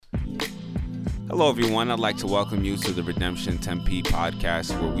Hello, everyone. I'd like to welcome you to the Redemption Tempe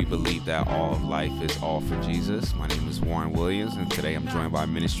podcast, where we believe that all of life is all for Jesus. My name is Warren Williams, and today I'm joined by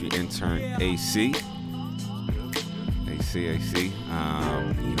ministry intern AC. AC.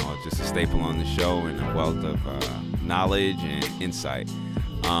 Just a staple on the show and a wealth of knowledge and insight.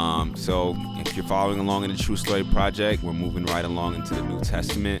 So if you're following along in the True Story Project, we're moving right along into the New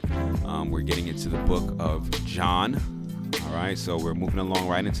Testament. We're getting into the book of John. All right, so we're moving along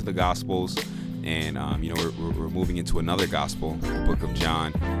right into the Gospels. And, we're moving into another gospel, the book of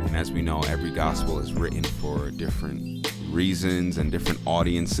John. And as we know, every gospel is written for different reasons and different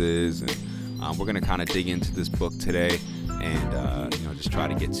audiences. And we're going to kind of dig into this book today and, just try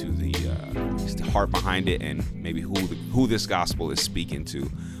to get to the heart behind it and maybe who this gospel is speaking to.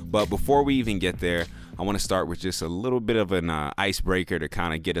 But before we even get there, I want to start with just a little bit of an icebreaker to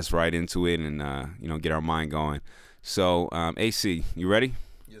kind of get us right into it and, get our mind going. So, AC, you ready?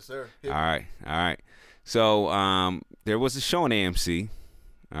 Yes, sir. All right. So there was a show on AMC.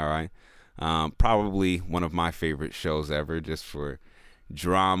 All right. Probably one of my favorite shows ever, just for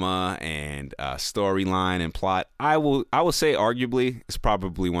drama and storyline and plot. I will say arguably it's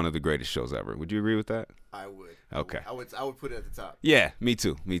probably one of the greatest shows ever. Would you agree with that? I would. Okay. I would put it at the top. Yeah, me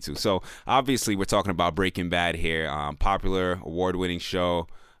too. So obviously we're talking about Breaking Bad here. Popular, award-winning show.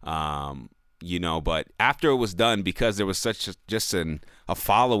 But after it was done, because there was such a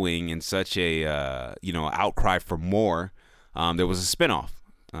following and such a outcry for more, there was a spinoff.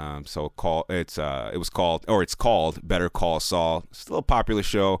 It's called Better Call Saul. Still a popular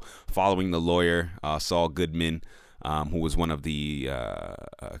show following the lawyer Saul Goodman, who was one of the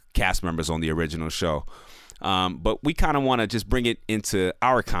cast members on the original show. But we kind of want to just bring it into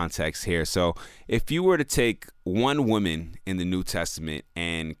our context here. So if you were to take one woman in the New Testament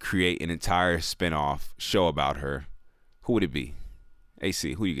and create an entire spinoff show about her, who would it be?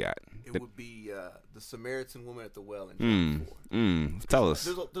 AC, who you got? It would be the Samaritan woman at the well in John 4. Tell us.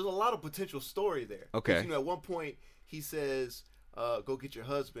 There's a lot of potential story there. Okay. At one point he says, go get your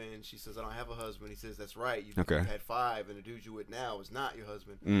husband. She says, I don't have a husband. He says, that's right. You had 5, and the dude you with now is not your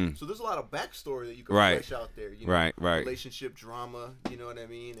husband. So there's a lot of backstory that you can flesh out there. Right. Relationship drama, you know what I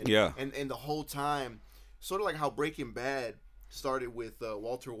mean? And, and the whole time, sort of like how Breaking Bad started with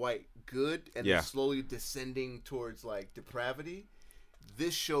Walter White, good, and then slowly descending towards, like, depravity.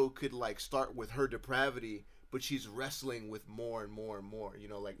 This show could, like, start with her depravity, but she's wrestling with more and more and more.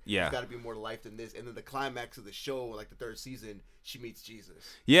 There's got to be more to life than this. And then the climax of the show, like the 3rd season, she meets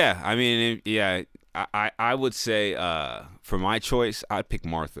Jesus. Yeah, I mean, I would say for my choice, I'd pick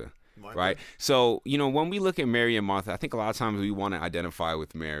Martha. Right. So, when we look at Mary and Martha, I think a lot of times we want to identify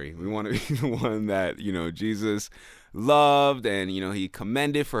with Mary. We want to be the one that, Jesus loved and, he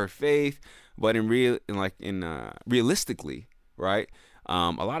commended for her faith. But realistically, right?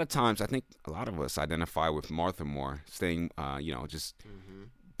 A lot of times, I think a lot of us identify with Martha more, staying,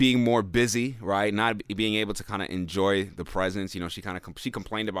 being more busy, right? Not being able to kind of enjoy the presence. She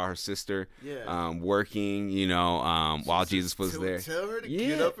complained about her sister working, while Jesus was there. Tell her to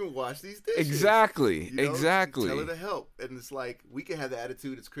get up and wash these dishes. Exactly. Tell her to help. And it's like, we can have the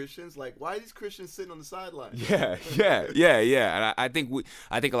attitude as Christians, like, why are these Christians sitting on the sidelines? Yeah. And I think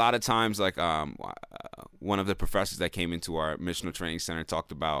a lot of times, like, one of the professors that came into our missional training center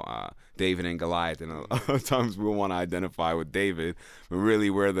talked about David and Goliath, and a lot of times we want to identify with David, but really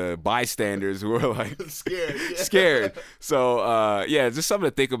we're the bystanders who are like scared. So just something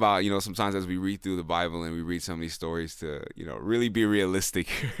to think about, sometimes as we read through the Bible and we read some of these stories to, really be realistic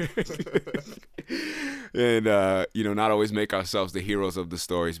and, not always make ourselves the heroes of the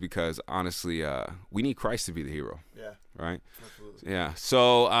stories, because honestly, we need Christ to be the hero. Yeah. Right? Absolutely. Yeah.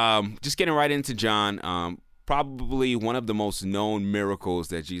 So just getting right into John, probably one of the most known miracles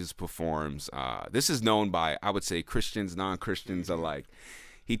that Jesus performs. This is known by, I would say, Christians, non-Christians alike.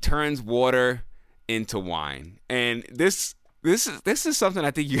 He turns water into wine. And this is something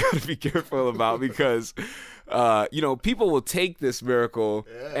I think you got to be careful about, because people will take this miracle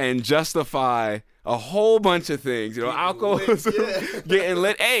and justify a whole bunch of things, alcoholism, getting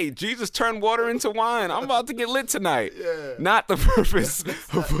lit. Hey, Jesus turned water into wine. I'm about to get lit tonight. Yeah. Not the purpose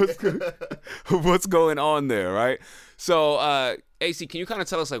of what's going on there, right? So, AC, can you kind of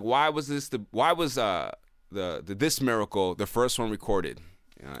tell us, like, why was this miracle the first one recorded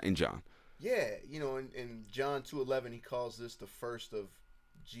in John? Yeah, in John 2:11, he calls this the first of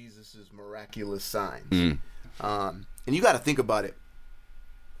Jesus's miraculous signs. And you got to think about it.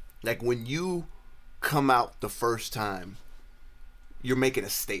 Like, when you come out the first time, you're making a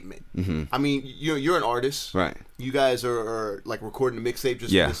statement. Mm-hmm. I mean, you're an artist, right? You guys are like recording a mixtape,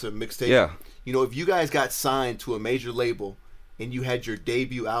 just a mixtape. Yeah. If you guys got signed to a major label and you had your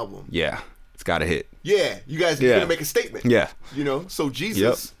debut album, It's got to hit. Yeah, you guys are going to make a statement. Yeah. You know, so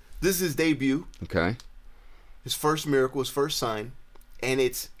Jesus, this is his debut. Okay. His first miracle, his first sign. And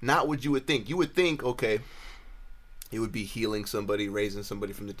it's not what you would think. You would think, okay, it would be healing somebody, raising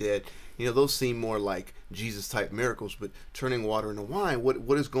somebody from the dead. You know, those seem more like Jesus-type miracles, but turning water into wine,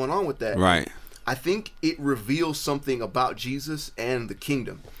 what is going on with that? Right. I think it reveals something about Jesus and the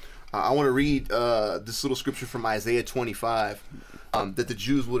kingdom. I want to read this little scripture from Isaiah 25 that the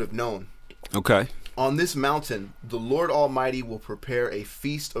Jews would have known. Okay. On this mountain, the Lord Almighty will prepare a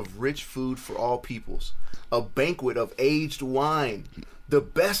feast of rich food for all peoples, a banquet of aged wine, the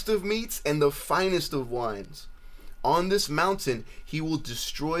best of meats and the finest of wines. On this mountain, he will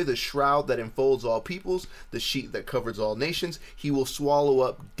destroy the shroud that enfolds all peoples, the sheet that covers all nations. He will swallow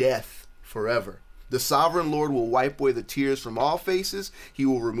up death forever. The sovereign Lord will wipe away the tears from all faces. He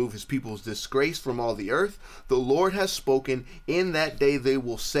will remove his people's disgrace from all the earth. The Lord has spoken. In that day they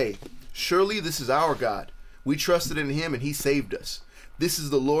will say, surely this is our God. We trusted in him and he saved us. This is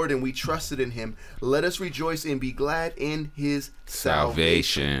the Lord and we trusted in him. Let us rejoice and be glad in his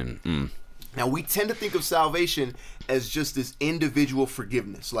salvation. Now, we tend to think of salvation as just this individual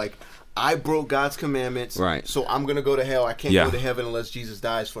forgiveness. Like, I broke God's commandments, right, so I'm going to go to hell. I can't go to heaven unless Jesus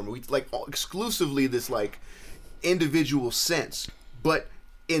dies for me. We like exclusively this like individual sense. But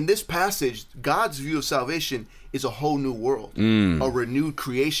in this passage, God's view of salvation is a whole new world, a renewed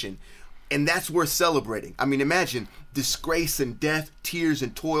creation. And that's worth celebrating. I mean, imagine disgrace and death, tears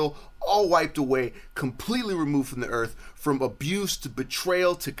and toil, all wiped away, completely removed from the earth, from abuse to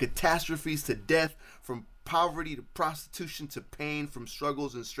betrayal to catastrophes to death, from poverty to prostitution to pain, from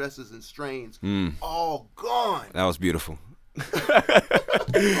struggles and stresses and strains, all gone. That was beautiful.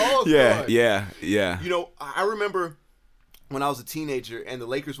 All gone. Yeah. You know, I remember when I was a teenager and the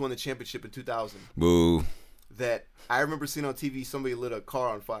Lakers won the championship in 2000. Boo. That I remember seeing on TV somebody lit a car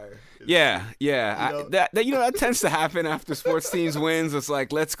on fire. Yeah. You know? That tends to happen after sports teams wins. It's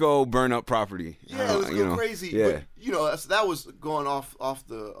like, let's go burn up property. Yeah, it was go crazy. Yeah. But, you know, that was going off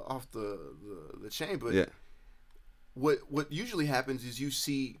the chain. But what usually happens is you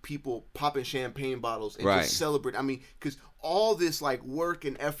see people popping champagne bottles and just celebrate. I mean, because all this like work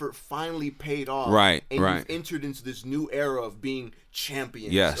and effort finally paid off. Right. And you've entered into this new era of being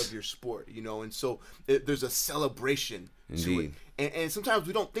champions of your sport, you know, and so there's a celebration to it. And sometimes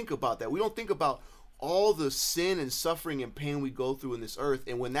we don't think about that. We don't think about all the sin and suffering and pain we go through in this earth.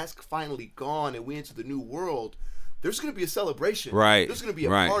 And when that's finally gone and we enter the new world, there's going to be a celebration. Right. There's going to be a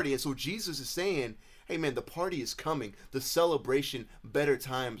party. And so Jesus is saying, hey, man, the party is coming. The celebration, better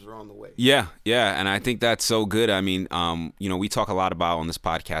times are on the way. Yeah. And I think that's so good. I mean, you know, we talk a lot about on this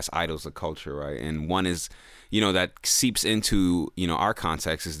podcast, idols of culture, right? And one is, you know, that seeps into, you know, our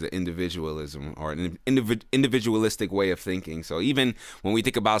context is the individualism or an individualistic way of thinking. So even when we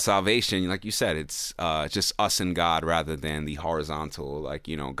think about salvation, like you said, it's just us and God rather than the horizontal, like,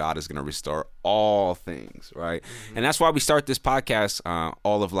 you know, God is going to restore all things, right? Mm-hmm. And that's why we start this podcast,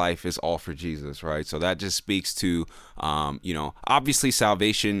 All of Life is All for Jesus, right? So that just speaks to, you know, obviously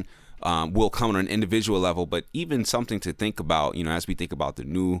salvation will come on an individual level, but even something to think about, you know, as we think about the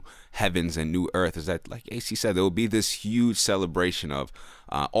new heavens and new earth, is that, like AC said, there will be this huge celebration of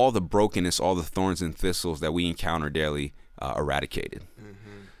all the brokenness, all the thorns and thistles that we encounter daily eradicated.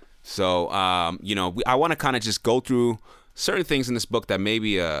 Mm-hmm. So, you know, I want to kind of just go through certain things in this book that may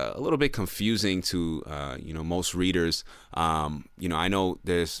be a little bit confusing to, you know, most readers. You know, I know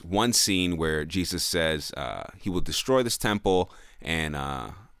there's one scene where Jesus says he will destroy this temple and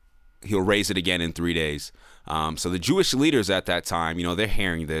he'll raise it again in 3 days. So the Jewish leaders at that time, you know, they're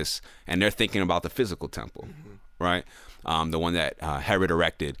hearing this and they're thinking about the physical temple, right? The one that Herod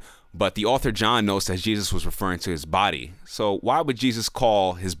erected. But the author John notes that Jesus was referring to his body. So why would Jesus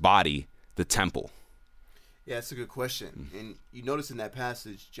call his body the temple? Yeah, that's a good question. And you notice in that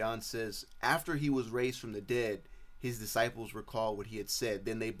passage, John says, after he was raised from the dead, his disciples recalled what he had said.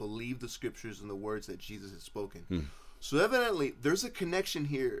 Then they believed the scriptures and the words that Jesus had spoken. So evidently, there's a connection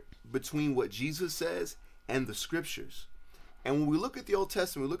here between what Jesus says and the scriptures. And when we look at the Old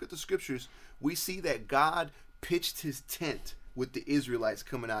Testament, we look at the scriptures, we see that God pitched his tent with the Israelites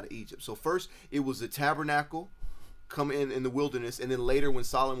coming out of Egypt. So first, it was the tabernacle coming in the wilderness, and then later when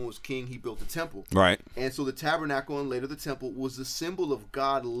Solomon was king, he built the temple. Right. And so the tabernacle and later the temple was the symbol of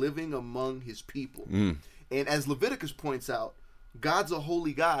God living among his people. And as Leviticus points out, God's a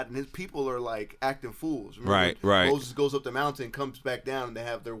holy God, and his people are like acting fools. Remember, right. Moses goes up the mountain, comes back down, and they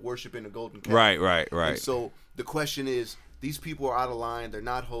have their worship in a golden calf. Right. And so the question is, these people are out of line. They're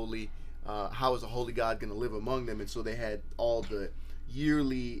not holy. How is a holy God going to live among them? And so they had all the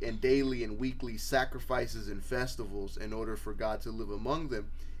yearly and daily and weekly sacrifices and festivals in order for God to live among them.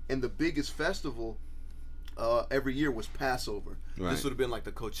 And the biggest festival every year was Passover. Right. This would have been like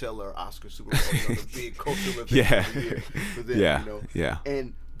the Coachella or Oscar Super Bowl, the big cultural event every year for them. Yeah.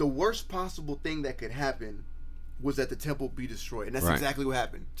 And the worst possible thing that could happen was that the temple be destroyed, and that's exactly what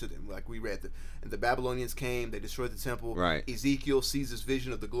happened to them. Like we read, and the Babylonians came, they destroyed the temple. Right. Ezekiel sees this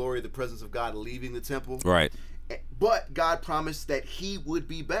vision of the glory, the presence of God leaving the temple. Right. But God promised that He would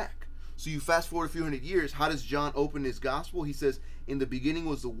be back. So you fast forward a few hundred years. How does John open his gospel? He says, "In the beginning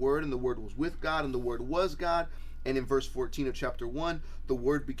was the Word, and the Word was with God, and the Word was God." And in verse 14 of chapter 1, the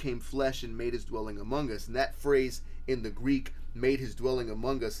Word became flesh and made His dwelling among us. And that phrase in the Greek, "made His dwelling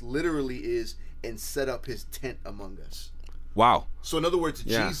among us," literally is, "and set up His tent among us." Wow. So in other words,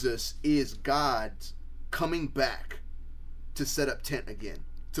 Jesus is God coming back to set up tent again,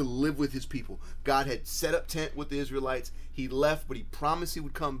 to live with His people. God had set up tent with the Israelites. He left, but He promised He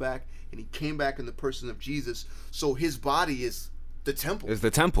would come back, and He came back in the person of Jesus. So His body is the temple. It's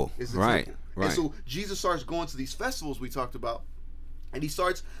the temple. Right. And so Jesus starts going to these festivals we talked about, and He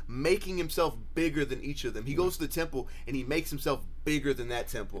starts making Himself bigger than each of them. He goes to the temple, and He makes Himself bigger than that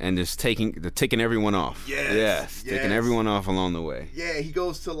temple. And just taking everyone off. Yes. Taking everyone off along the way. Yeah, He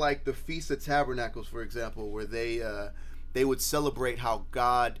goes to like the Feast of Tabernacles, for example, where they would celebrate how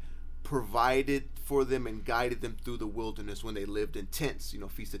God provided for them and guided them through the wilderness when they lived in tents,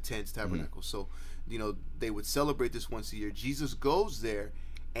 Feast of Tents, Tabernacles. So, they would celebrate this once a year. Jesus goes there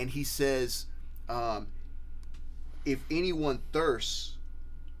and He says, if anyone thirsts,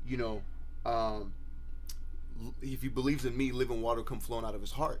 if he believes in Me, living water come flowing out of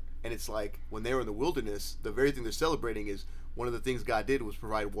his heart. And it's like when they were in the wilderness, the very thing they're celebrating is one of the things God did was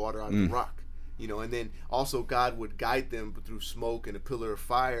provide water out of the rock. And then also God would guide them through smoke and a pillar of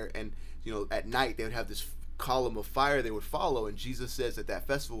fire. And, at night they would have this column of fire they would follow. And Jesus says at that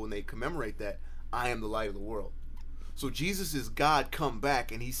festival, when they commemorate that, "I am the light of the world." So Jesus is God come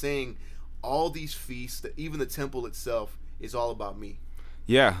back, and He's saying all these feasts, that even the temple itself, is all about Me.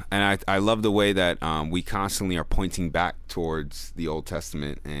 Yeah, and I love the way that we constantly are pointing back towards the Old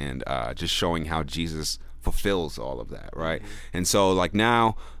Testament and just showing how Jesus fulfills all of that, right? Mm-hmm. And so like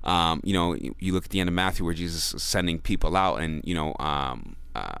now, you look at the end of Matthew where Jesus is sending people out, and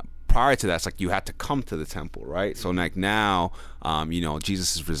prior to that, it's like you had to come to the temple, right? Mm-hmm. So like now,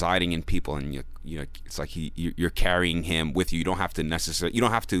 Jesus is residing in people, and it's like you're carrying Him with you. You don't have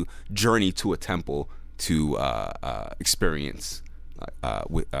to journey to a temple to experience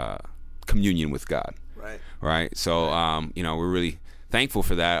with communion with God, right? So we're really thankful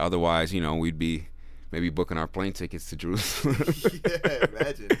for that. Otherwise, we'd be maybe booking our plane tickets to Jerusalem. Yeah,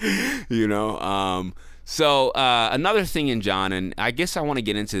 imagine. So another thing in John, and I guess I want to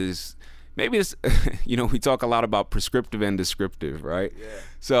get into this. Maybe this, we talk a lot about prescriptive and descriptive, right? Yeah.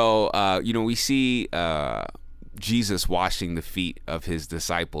 So we see Jesus washing the feet of His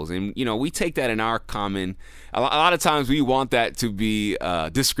disciples, and we take that in our common. A lot of times we want that to be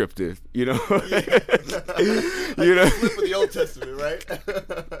descriptive, Flip of the Old Testament, right?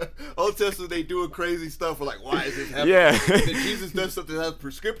 Old Testament, they doing crazy stuff. We're like, why is this happening? Yeah. And then Jesus does something that's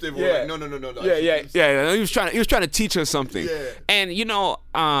prescriptive. We're like, no. Yeah. He was trying to teach us something. Yeah. And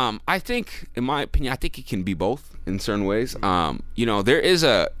I think, in my opinion, it can be both in certain ways. Mm-hmm. There is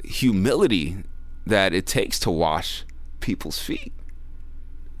a humility that it takes to wash people's feet.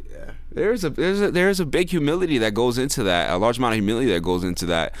 Yeah. There's a big humility that goes into that, a large amount of humility that goes into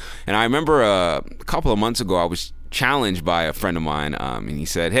that. And I remember a couple of months ago, I was challenged by a friend of mine, and he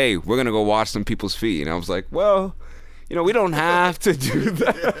said, "Hey, we're gonna go wash some people's feet." And I was like, "Well, we don't have to do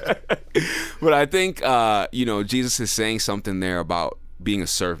that." But I think Jesus is saying something there about being a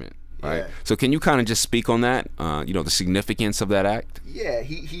servant. Right. Yeah. So can you kind of just speak on that, the significance of that act? Yeah,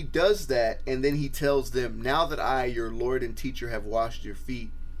 he does that, and then He tells them, "Now that I, your Lord and teacher, have washed your feet,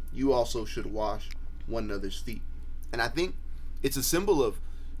 you also should wash one another's feet." And I think it's a symbol of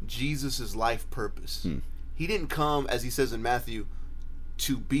Jesus' life purpose. He didn't come, as He says in Matthew,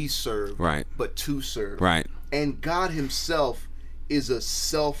 to be served, right, but to serve. Right. And God Himself is a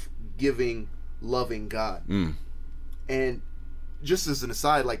self-giving, loving God. And just as an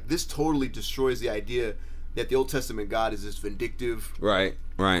aside, like, this totally destroys the idea that the Old Testament God is this vindictive, right,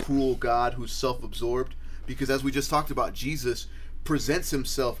 cruel God who's self-absorbed. Because as we just talked about, Jesus presents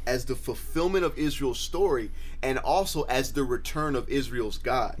Himself as the fulfillment of Israel's story and also as the return of Israel's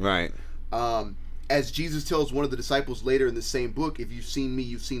God. Right. As Jesus tells one of the disciples later in the same book, "If you've seen Me,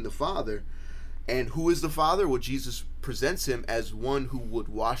 you've seen the Father." And who is the Father? Well, Jesus presents Him as one who would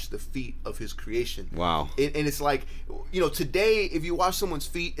wash the feet of His creation. Wow. And it's like, today, if you wash someone's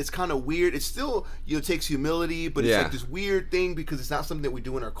feet, it's kind of weird. It's still, takes humility, but it's like this weird thing because it's not something that we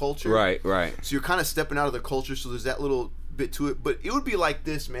do in our culture. Right. So you're kind of stepping out of the culture. So there's that little bit to it, but it would be like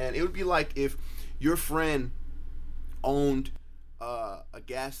this, man. It would be like if your friend owned a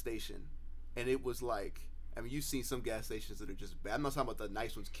gas station, and it was like, I mean, you've seen some gas stations that are just bad. I'm not talking about the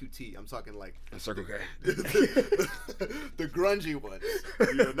nice ones, QT. I'm talking like Circle K. the grungy ones.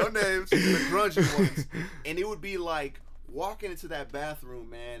 You know, no names, the grungy ones. And it would be like walking into that bathroom,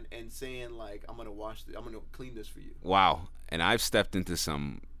 man, and saying like, I'm gonna clean this for you. Wow. And I've stepped into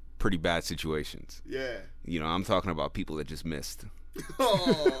some pretty bad situations. Yeah. You know, I'm talking about people that just missed.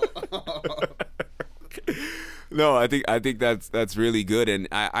 Oh. No, I think that's really good. And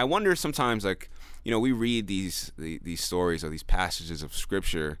I wonder sometimes, like, you know, we read these stories or these passages of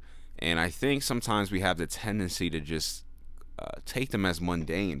scripture, and I think sometimes we have the tendency to just take them as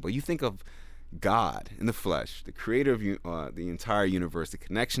mundane. But you think of God in the flesh, the creator of the entire universe, the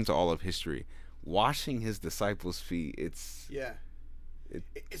connection to all of history, washing his disciples' feet. It's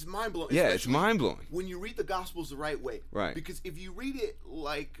mind blowing. Yeah, it's mind blowing when you read the Gospels the right way. Right. Because if you read it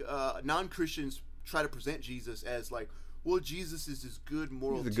like non-Christians try to present Jesus as like, well, Jesus is this good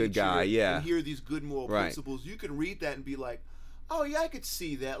moral teacher. He's a good guy, yeah. And here are these good moral principles. You can read that and be like, oh, yeah, I could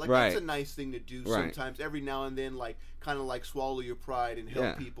see that. Like, that's a nice thing to do sometimes, every now and then, like, kind of like swallow your pride and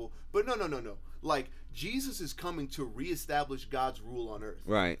help people. But no. Like, Jesus is coming to reestablish God's rule on earth.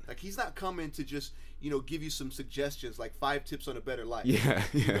 Right. Like, he's not coming to just, you know, give you some suggestions, like 5 tips on a better life. Yeah.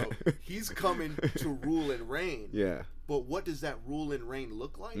 You know, he's coming to rule and reign. Yeah. But what does that rule and reign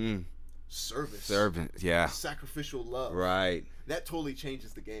look like? Servant, yeah. Sacrificial love. Right. That totally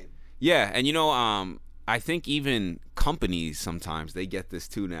changes the game. Yeah, and you know, I think even companies sometimes, they get this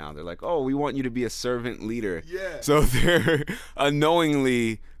too now. They're like, oh, we want you to be a servant leader. Yeah. So they're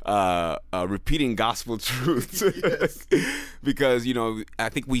unknowingly repeating gospel truths. Yes. Because, you know, I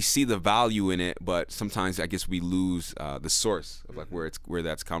think we see the value in it, but sometimes I guess we lose the source of like where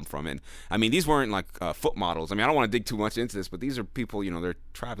that's come from. And I mean, these weren't like foot models. I mean, I don't want to dig too much into this, but these are people, you know, they're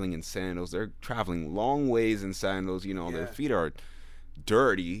traveling in sandals. They're traveling long ways in sandals. You know, their feet are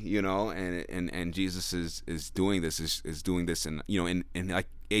dirty, you know, and Jesus is doing this, is doing this, and you know, and like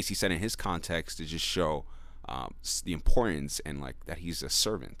AC said, in his context, to just show the importance and like that he's a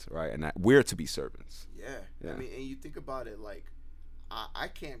servant, right, and that we're to be servants. Yeah. I mean, and you think about it, like I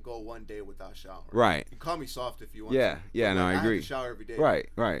can't go one day without showering. Right. You call me soft if you want. Yeah, to. No, I agree. I have to shower every day.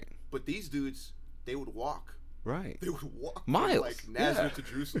 Right. But these dudes, they would walk. Right. They would walk miles, from like Nazareth to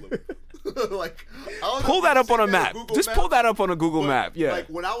Jerusalem. Like, pull that up on a map. Just pull that up on a Google map. Yeah. Like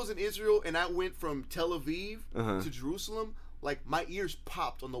when I was in Israel and I went from Tel Aviv to Jerusalem, like my ears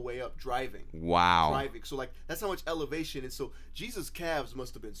popped on the way up driving. Wow. Driving. So like that's how much elevation. And so Jesus' calves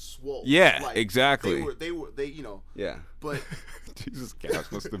must have been swole. Yeah, like, exactly. They you know. Yeah. But Jesus'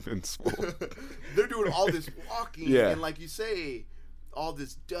 calves must have been swole. They're doing all this walking and like you say, all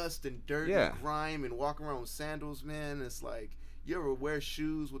this dust and dirt and grime and walking around with sandals, man. It's like, you ever wear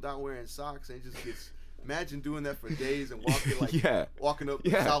shoes without wearing socks and it just gets, imagine doing that for days and walking like walking up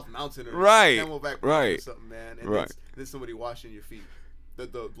South Mountain or Camelback or something, man. And then somebody washing your feet.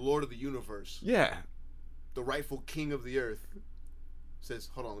 The Lord of the universe. Yeah. The rightful king of the earth says,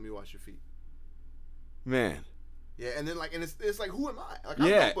 hold on, let me wash your feet. Man. Yeah, and then like, and it's like, who am I? Like, I'm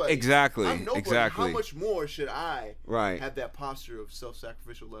nobody. Exactly. I'm nobody. Exactly. How much more should I have that posture of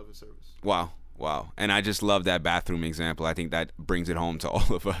self-sacrificial love and service? Wow. And I just love that bathroom example. I think that brings it home to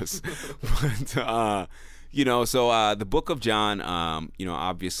all of us. But, you know, so the book of John, you know,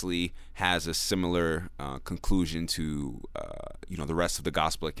 obviously has a similar conclusion to, you know, the rest of the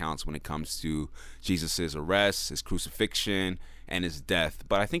gospel accounts when it comes to Jesus' arrest, his crucifixion, and his death.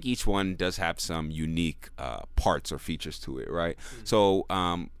 But I think each one does have some unique parts or features to it, right? Mm-hmm.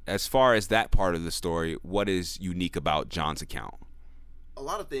 So as far as that part of the story, what is unique about John's account? A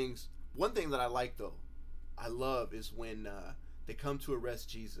lot of things. One thing that I like, though, I love, is when they come to arrest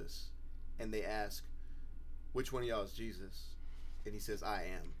Jesus and they ask, which one of y'all is Jesus? And he says, I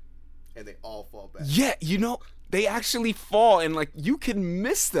am. And they all fall back. Yeah, you know, they actually fall, and like, you can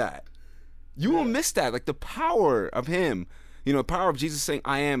miss that. You will miss that. Like, the power of him, you know, the power of Jesus saying,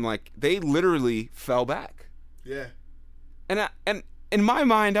 I am, like, they literally fell back. Yeah. And in my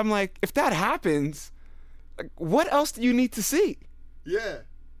mind, I'm like, if that happens, like, what else do you need to see? Yeah.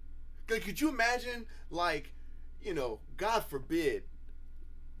 Could you imagine, like, you know, God forbid,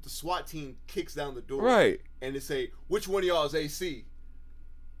 the SWAT team kicks down the door. Right. And they say, which one of y'all is AC?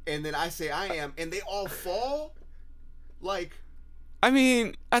 And then I say, I am. And they all fall? Like. I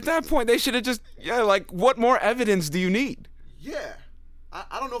mean, at that point, they should have just, like, what more evidence do you need? Yeah.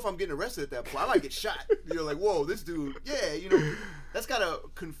 I don't know if I'm getting arrested at that point. I might get shot. You're like, whoa, this dude, you know, that's got to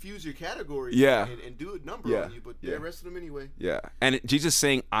confuse your category and do a number on you, but they arrested him anyway. Yeah. And Jesus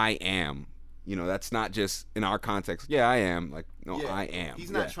saying, I am, That's not just in our context. Yeah, I am. Like, no, I am.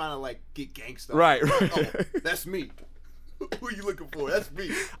 He's not trying to like get gangsta. Right. Oh, that's me. Who are you looking for? That's me.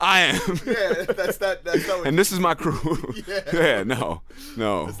 I am. Yeah, that's not. That's not. And this is my crew. Yeah. No.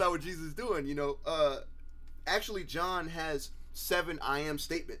 That's not what Jesus is doing. Actually, John has 7 I am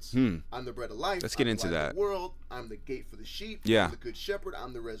statements. I'm the bread of life. Let's get into that. I'm the light of the world. I'm the gate for the sheep. Yeah. I'm the good shepherd.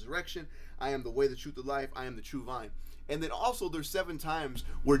 I'm the resurrection. I am the way, the truth, the life. I am the true vine. And then also there's 7 times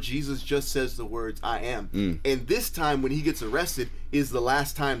where Jesus just says the words I am. And this time when he gets arrested is the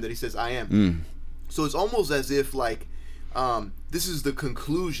last time that he says I am. So it's almost as if like this is the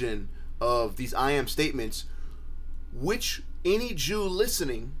conclusion of these I am statements, which any Jew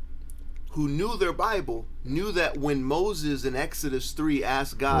listening who knew their Bible knew that when Moses in Exodus 3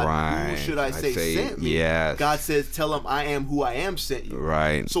 asked God, who should I say sent me? Yes. God says, tell him I am who I am sent you.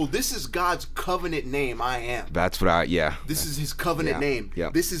 Right. So this is God's covenant name, I am. That's what This is his covenant name. Yeah.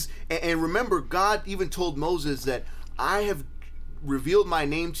 This is, and remember, God even told Moses that I have revealed my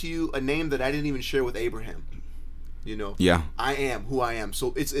name to you, a name that I didn't even share with Abraham. Yeah. I am who I am.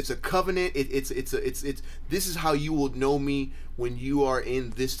 So it's a covenant. It's this is how you will know me when you are in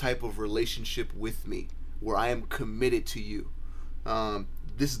this type of relationship with me, where I am committed to you.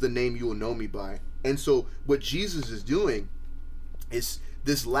 This is the name you will know me by. And so what Jesus is doing is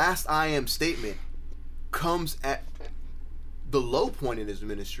this last I am statement comes at the low point in his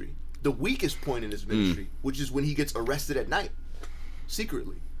ministry, the weakest point in his ministry, which is when he gets arrested at night,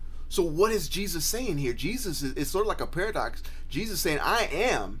 secretly. So what is Jesus saying here? Jesus is sort of like a paradox. Jesus is saying, I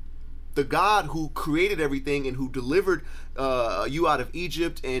am the God who created everything and who delivered you out of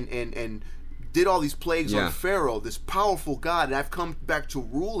Egypt and did all these plagues on Pharaoh, this powerful God. And I've come back to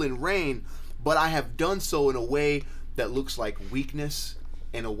rule and reign, but I have done so in a way that looks like weakness,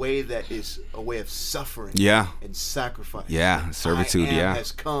 in a way that is a way of suffering and sacrifice. Servitude, I am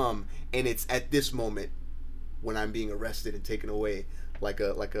has come, and it's at this moment when I'm being arrested and taken away like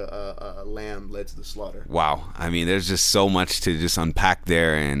a lamb led to the slaughter. Wow. I mean, there's just so much to just unpack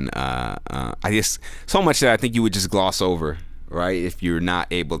there, and I guess so much that I think you would just gloss over, right? If you're not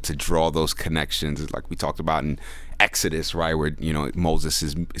able to draw those connections, like we talked about in Exodus, right, where Moses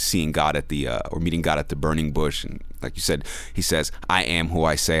is seeing God at the or meeting God at the burning bush, and like you said, he says, "I am who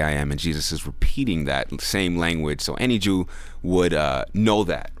I say I am," and Jesus is repeating that same language, so any Jew would know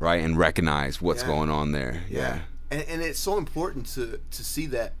that, right, and recognize what's going on there. Yeah. And it's so important to see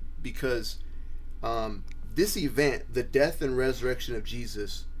that, because this event, the death and resurrection of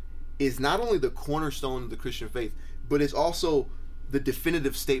Jesus, is not only the cornerstone of the Christian faith, but it's also the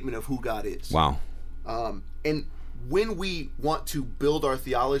definitive statement of who God is. Wow. And when we want to build our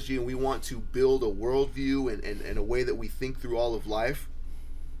theology and we want to build a worldview and a way that we think through all of life,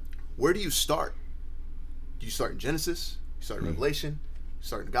 where do you start? Do you start in Genesis? You start in Revelation? You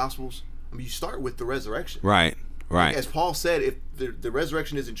start in the Gospels? I mean, you start with the resurrection. Right. As Paul said, if the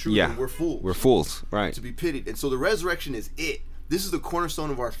resurrection isn't true, then we're fools. We're fools, right. To be pitied. And so the resurrection is it. This is the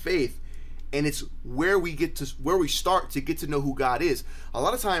cornerstone of our faith, and it's where we start to get to know who God is. A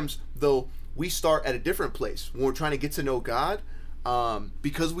lot of times, though, we start at a different place when we're trying to get to know God.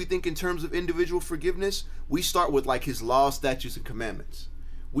 Because we think in terms of individual forgiveness, we start with like his laws, statutes, and commandments.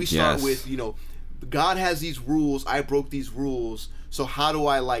 We start with, God has these rules, I broke these rules, so how do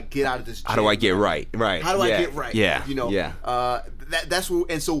I like get out of this jam? How do I get right? Right. How do I get right? Yeah. That's where,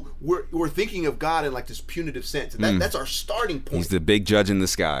 and so we're thinking of God in like this punitive sense. And that's our starting point. He's the big judge in the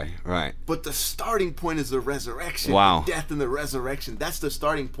sky, right? But the starting point is the resurrection. Wow. The death and the resurrection. That's the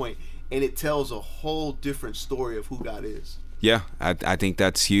starting point, and it tells a whole different story of who God is. Yeah, I think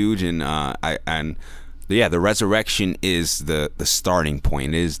that's huge, and the resurrection is the starting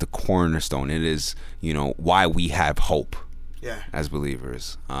point. It is the cornerstone. It is why we have hope. As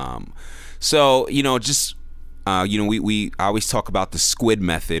believers. So just we always talk about the SQUID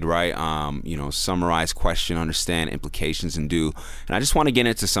method, right? Summarize, question, understand, implications, and do. And I just want to get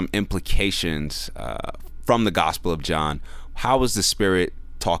into some implications from the Gospel of John. How is the Spirit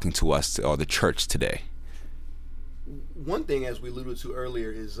talking to us or the church today? One thing, as we alluded to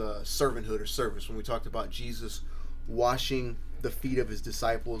earlier, is servanthood or service. When we talked about Jesus washing the feet of his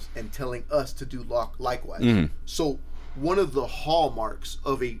disciples and telling us to do likewise. So one of the hallmarks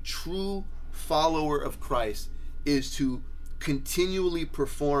of a true follower of Christ is to continually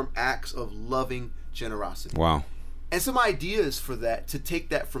perform acts of loving generosity. Wow. And some ideas for that, to take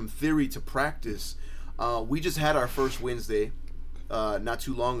that from theory to practice. We just had our first Wednesday not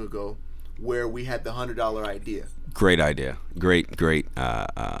too long ago, where we had the $100 idea. Great idea. Great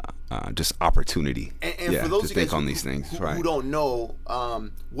just opportunity. And for those to think on these things, who don't know,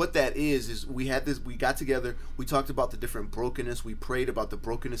 what that is we got together, we talked about the different brokenness, we prayed about the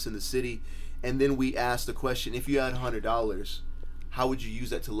brokenness in the city, And then we asked the question: if you had $100, how would you use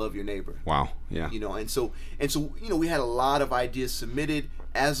that to love your neighbor? Wow. Yeah. And so we had a lot of ideas submitted.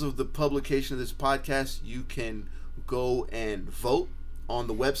 As of the publication of this podcast, you can go and vote on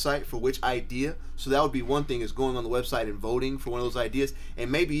the website for which idea. So that would be one thing, is going on the website and voting for one of those ideas,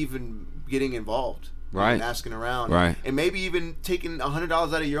 and maybe even getting involved, right? And asking around, right? And maybe even taking $100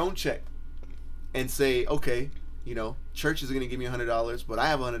 out of your own check and say, okay, church is going to give me $100, but I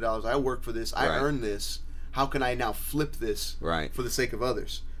have $100. I work for this. I earn this. How can I now flip this for the sake of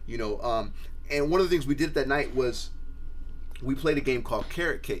others? And one of the things we did that night was we played a game called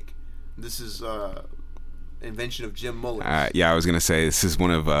Carrot Cake. This is invention of Jim Mullins. Yeah, I was gonna say this is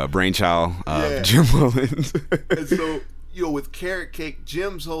one of brainchild of Jim Mullins. And so with Carrot Cake,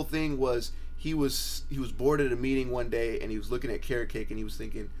 Jim's whole thing was he was bored at a meeting one day, and he was looking at Carrot Cake, and he was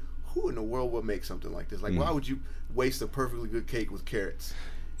thinking, who in the world would make something like this? Like, why would you waste a perfectly good cake with carrots?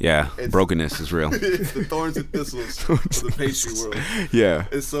 Yeah, brokenness is real. It's the thorns and thistles of the pastry world. Yeah.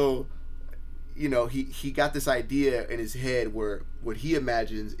 And so, he got this idea in his head where what he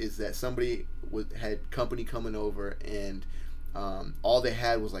imagines is that somebody had company coming over, and all they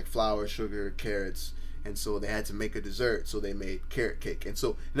had was like flour, sugar, carrots, and so they had to make a dessert, so they made carrot cake. And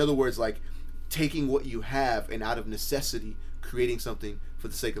so, in other words, like taking what you have and out of necessity creating something for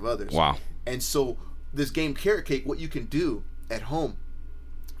the sake of others. Wow. And so this game Carrot Cake, what you can do at home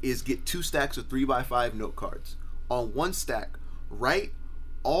is get 2 stacks of 3x5 note cards. On one stack, write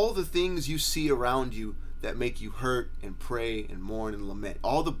all the things you see around you that make you hurt and pray and mourn and lament.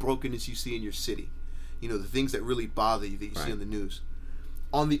 All the brokenness you see in your city. The things that really bother you that you see on the news.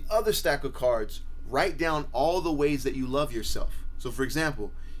 On the other stack of cards, write down all the ways that you love yourself. So for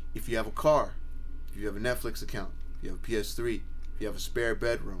example, if you have a car, if you have a Netflix account, if you have a PS3, if you have a spare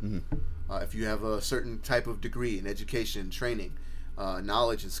bedroom, if you have a certain type of degree in education, training,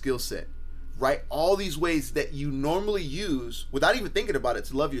 knowledge and skill set, write all these ways that you normally use without even thinking about it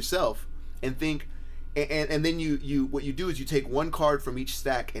to love yourself, and think, and then you what you do is you take one card from each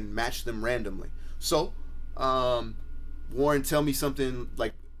stack and match them randomly. So, Warren, tell me something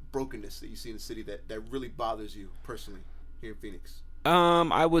like brokenness that you see in the city that really bothers you personally here in Phoenix.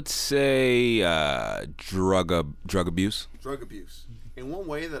 I would say drug abuse. Drug abuse. And one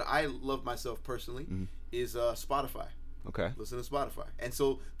way that I love myself personally is Spotify. Okay. Listen to Spotify. And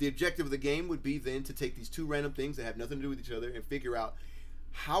so the objective of the game would be then to take these two random things that have nothing to do with each other and figure out,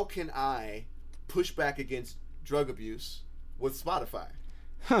 how can I push back against drug abuse with Spotify?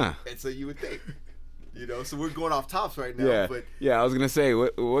 Huh. And so you would think, so we're going off tops right now. Yeah. But I was gonna say,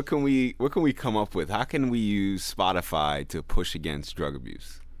 what can we come up with? How can we use Spotify to push against drug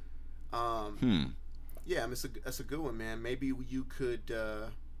abuse? Yeah, that's a good one, man. Maybe you could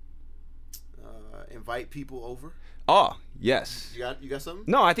invite people over. Oh, yes. You got something?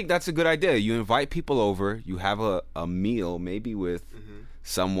 No, I think that's a good idea. You invite people over. You have a meal, maybe with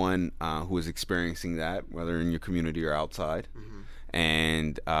someone who is experiencing that, whether in your community or outside.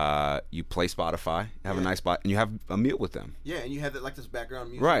 And you play Spotify, have a nice spot, and you have a meal with them. Yeah, and you have that like this background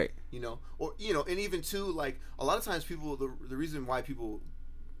music, right? Or and even too, like a lot of times people, the reason why people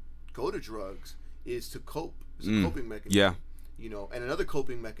go to drugs is to cope. It's a coping mechanism. Yeah. And another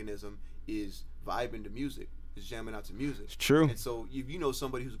coping mechanism is vibing to music, is jamming out to music. It's true. And so if you know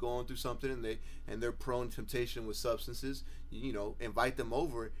somebody who's going through something and they're prone to temptation with substances, invite them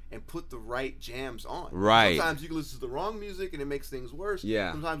over and put the right jams on. Right. Sometimes you can listen to the wrong music and it makes things worse.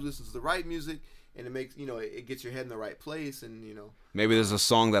 Yeah. Sometimes you listen to the right music and it makes it gets your head in the right place, and maybe there's a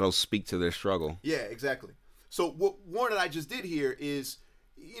song that'll speak to their struggle. Yeah, exactly. So what Warren and I just did here is,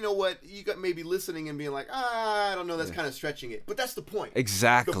 you got maybe listening and being like, I don't know, that's kind of stretching it. But that's the point.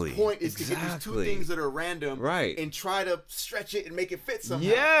 Exactly. The point is to get these two things that are random, right, and try to stretch it and make it fit somehow.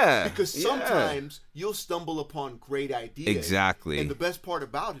 Yeah. Because sometimes you'll stumble upon great ideas. Exactly. And the best part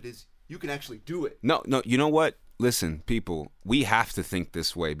about it is you can actually do it. No, you know what? Listen, people, we have to think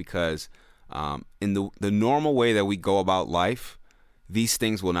this way, because in the normal way that we go about life, these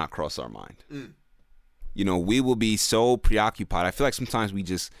things will not cross our mind. We will be so preoccupied. I feel like sometimes we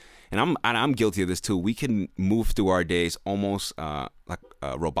just, and I'm guilty of this too, we can move through our days almost like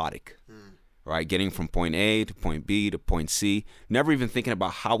robotic, right? Getting from point A to point B to point C, never even thinking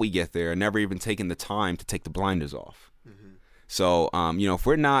about how we get there, never even taking the time to take the blinders off. So, if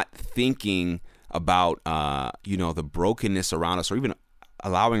we're not thinking about, the brokenness around us, or even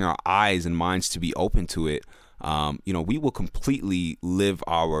allowing our eyes and minds to be open to it, we will completely live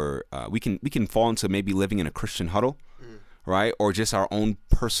our. We can fall into maybe living in a Christian huddle, right, or just our own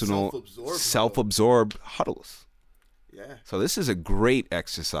personal self-absorbed huddles. Yeah. So this is a great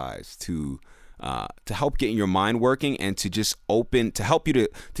exercise to to help get your mind working and to just to help you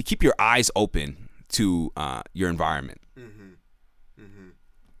to keep your eyes open to your environment. Mm-hmm. Mm-hmm.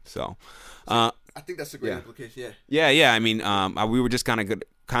 So I think that's a great implication. Yeah. I mean, we were just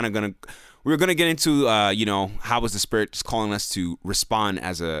we were gonna get into how is the Spirit just calling us to respond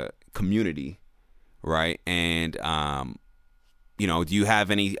as a community, right? And do you have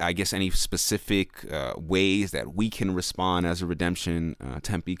any specific ways that we can respond as a Redemption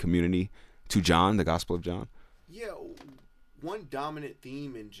Tempe community to John, the Gospel of John? Yeah, one dominant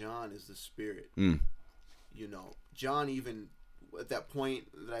theme in John is the Spirit. John, even at that point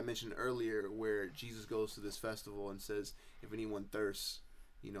that I mentioned earlier, where Jesus goes to this festival and says, "If anyone thirsts,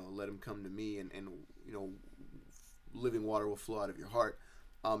 let him come to me, and living water will flow out of your heart."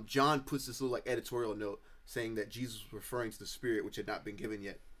 John puts this little editorial note saying that Jesus was referring to the Spirit, which had not been given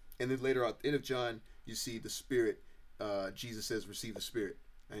yet. And then later on, at the end of John, you see the Spirit. Jesus says, "Receive the Spirit,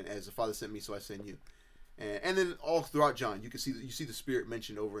 and as the Father sent me, so I send you." And then all throughout John, you see the Spirit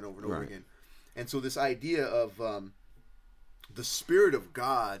mentioned over and over and over again. And so this idea of the Spirit of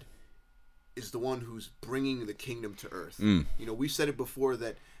God is the one who's bringing the kingdom to earth. We've said it before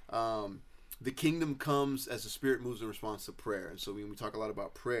that the kingdom comes as the Spirit moves in response to prayer. And so we talk a lot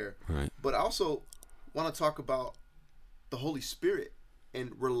about prayer. Right. But I also want to talk about the Holy Spirit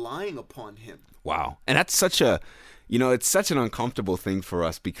and relying upon Him. Wow. And that's it's such an uncomfortable thing for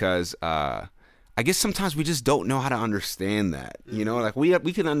us because I guess sometimes we just don't know how to understand that.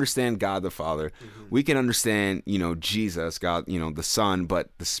 We can understand God the Father. Mm-hmm. We can understand, Jesus, God, the Son, but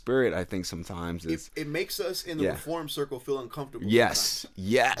the Spirit, I think sometimes it makes us in the Reform circle feel uncomfortable. Yes. Sometimes.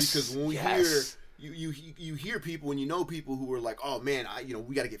 Yes. Because when we hear you hear people, when you know people who are like, "Oh man,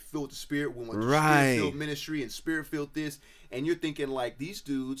 we got to get filled with the Spirit. We want the Spirit-filled ministry and Spirit-filled this," and you're thinking like these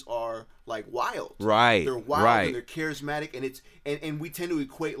dudes are like wild. Right. They're wild and they're charismatic, and we tend to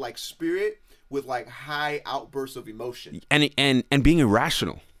equate like Spirit with like high outbursts of emotion and being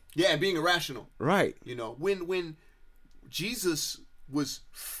irrational. Yeah, and being irrational. Right. When Jesus was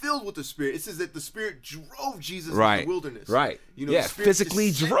filled with the Spirit, it says that the Spirit drove Jesus in the wilderness. Right.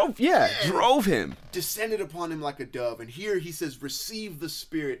 Physically drove him. Descended upon him like a dove. And here he says, "Receive the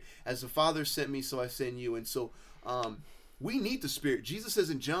Spirit, as the Father sent me, so I send you." And so we need the Spirit. Jesus says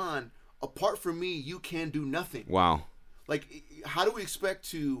in John, "Apart from me, you can do nothing." Wow. Like, how do we expect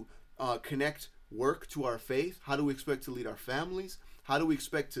to connect work to our faith? How do we expect to lead our families? How do we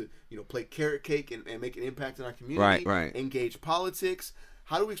expect to, play carrot cake and make an impact in our community? Right. Engage politics?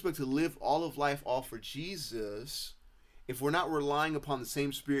 How do we expect to live all of life all for Jesus if we're not relying upon the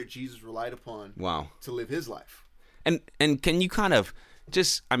same Spirit Jesus relied upon to live His life? And can you kind of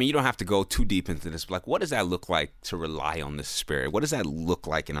you don't have to go too deep into this, but like, what does that look like to rely on the Spirit? What does that look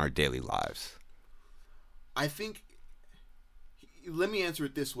like in our daily lives? I think, let me answer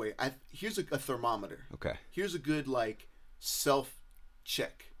it this way. Here's a thermometer. Okay. Here's a good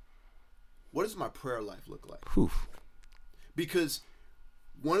self-check. What does my prayer life look like? Whew. Because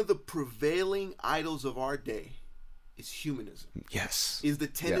one of the prevailing idols of our day is humanism. Yes. Is the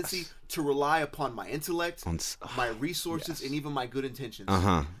tendency to rely upon my intellect, my resources, and even my good intentions.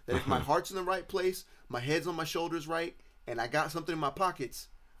 That if my heart's in the right place, my head's on my shoulders right, and I got something in my pockets,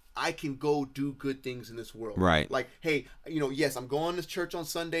 I can go do good things in this world. Right. Like, hey, yes, I'm going to church on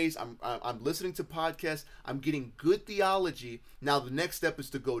Sundays. I'm listening to podcasts. I'm getting good theology. Now the next step is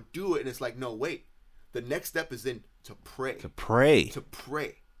to go do it. And it's like, no, wait. The next step is then to pray. To pray.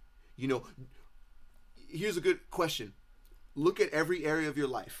 Here's a good question. Look at every area of your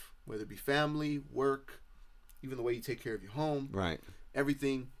life, whether it be family, work, even the way you take care of your home. Right.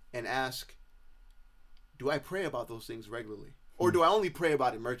 Everything, and ask, do I pray about those things regularly? Or do I only pray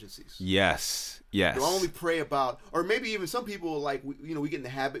about emergencies? Yes. Do I only pray about, or maybe even some people we get in the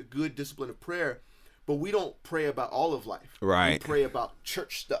habit, good discipline of prayer, but we don't pray about all of life. Right. We pray about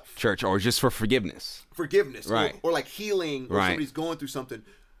church stuff. Or just for forgiveness. Right. Or like healing, or somebody's going through something,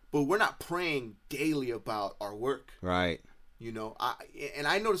 but we're not praying daily about our work. Right.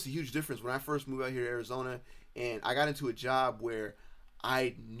 I noticed a huge difference when I first moved out here to Arizona, and I got into a job where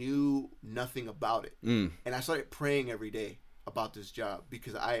I knew nothing about it, and I started praying every day about this job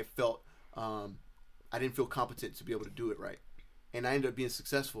because I felt I didn't feel competent to be able to do it right, and I ended up being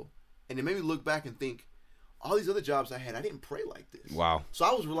successful. And it made me look back and think, all these other jobs I had, I didn't pray like this. Wow. So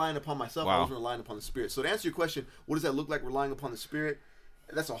I was relying upon myself. I wasn't relying upon the Spirit. So to answer your question, what does that look like, relying upon the Spirit?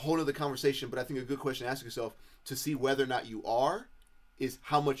 That's a whole other conversation, but I think a good question to ask yourself to see whether or not you are is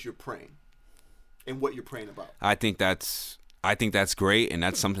how much you're praying and what you're praying about. I think that's great, and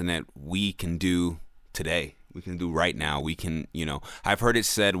that's something that we can do today. We can do right now. We can, I've heard it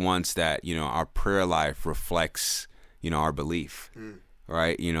said once that, our prayer life reflects, our belief.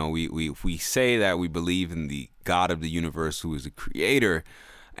 right? You know, we say that we believe in the God of the universe, who is the creator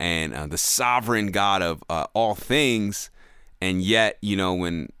and the sovereign God of all things, and yet, you know,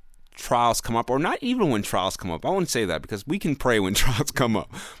 when trials come up, or not even when trials come up, I wouldn't say that, because we can pray when trials come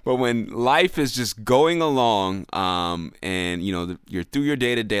up, but when life is just going along, and you know, you're through your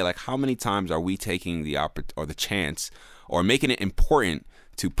day to day, like how many times are we taking the chance or making it important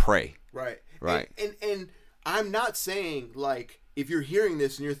to pray? Right. And I'm not saying, like, if you're hearing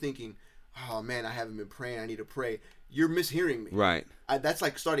this and you're thinking, oh man, I haven't been praying, I need to pray, you're mishearing me. Right. That's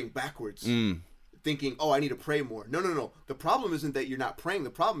like starting backwards. Thinking, oh, I need to pray more. No. The problem isn't that you're not praying. The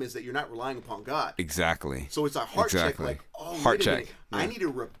problem is that you're not relying upon God. Exactly. So it's a heart check, like, oh, heart wait a minute. check. Yeah. I need to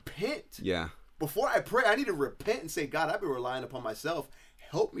repent. Yeah. Before I pray, I need to repent and say, God, I've been relying upon myself.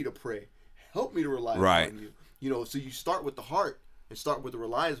 Help me to pray. Help me to rely upon you. You know, so you start with the heart and start with the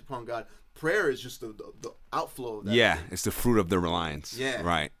reliance upon God. Prayer is just the outflow of that. Yeah, it's the fruit of the reliance. Yeah.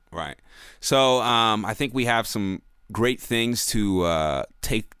 Right. So I think we have some great things to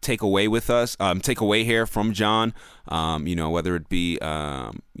take away with us, take away here from John, you know, whether it be,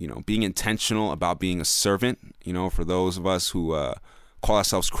 you know, being intentional about being a servant, you know, for those of us who call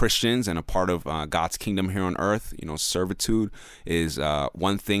ourselves Christians and a part of God's kingdom here on earth. You know, servitude is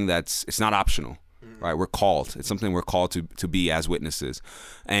one thing it's not optional, right? We're called. It's something we're called to be as witnesses.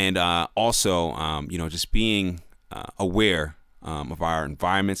 And also, you know, just being aware of our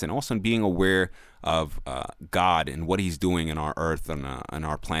environments, and also being aware of God and what he's doing in our earth, and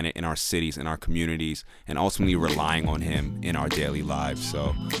our planet, in our cities, in our communities, and ultimately relying on him in our daily lives.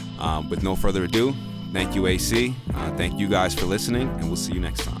 So with no further ado, thank you, AC. Thank you guys for listening, and we'll see you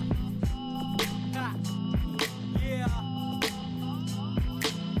next time.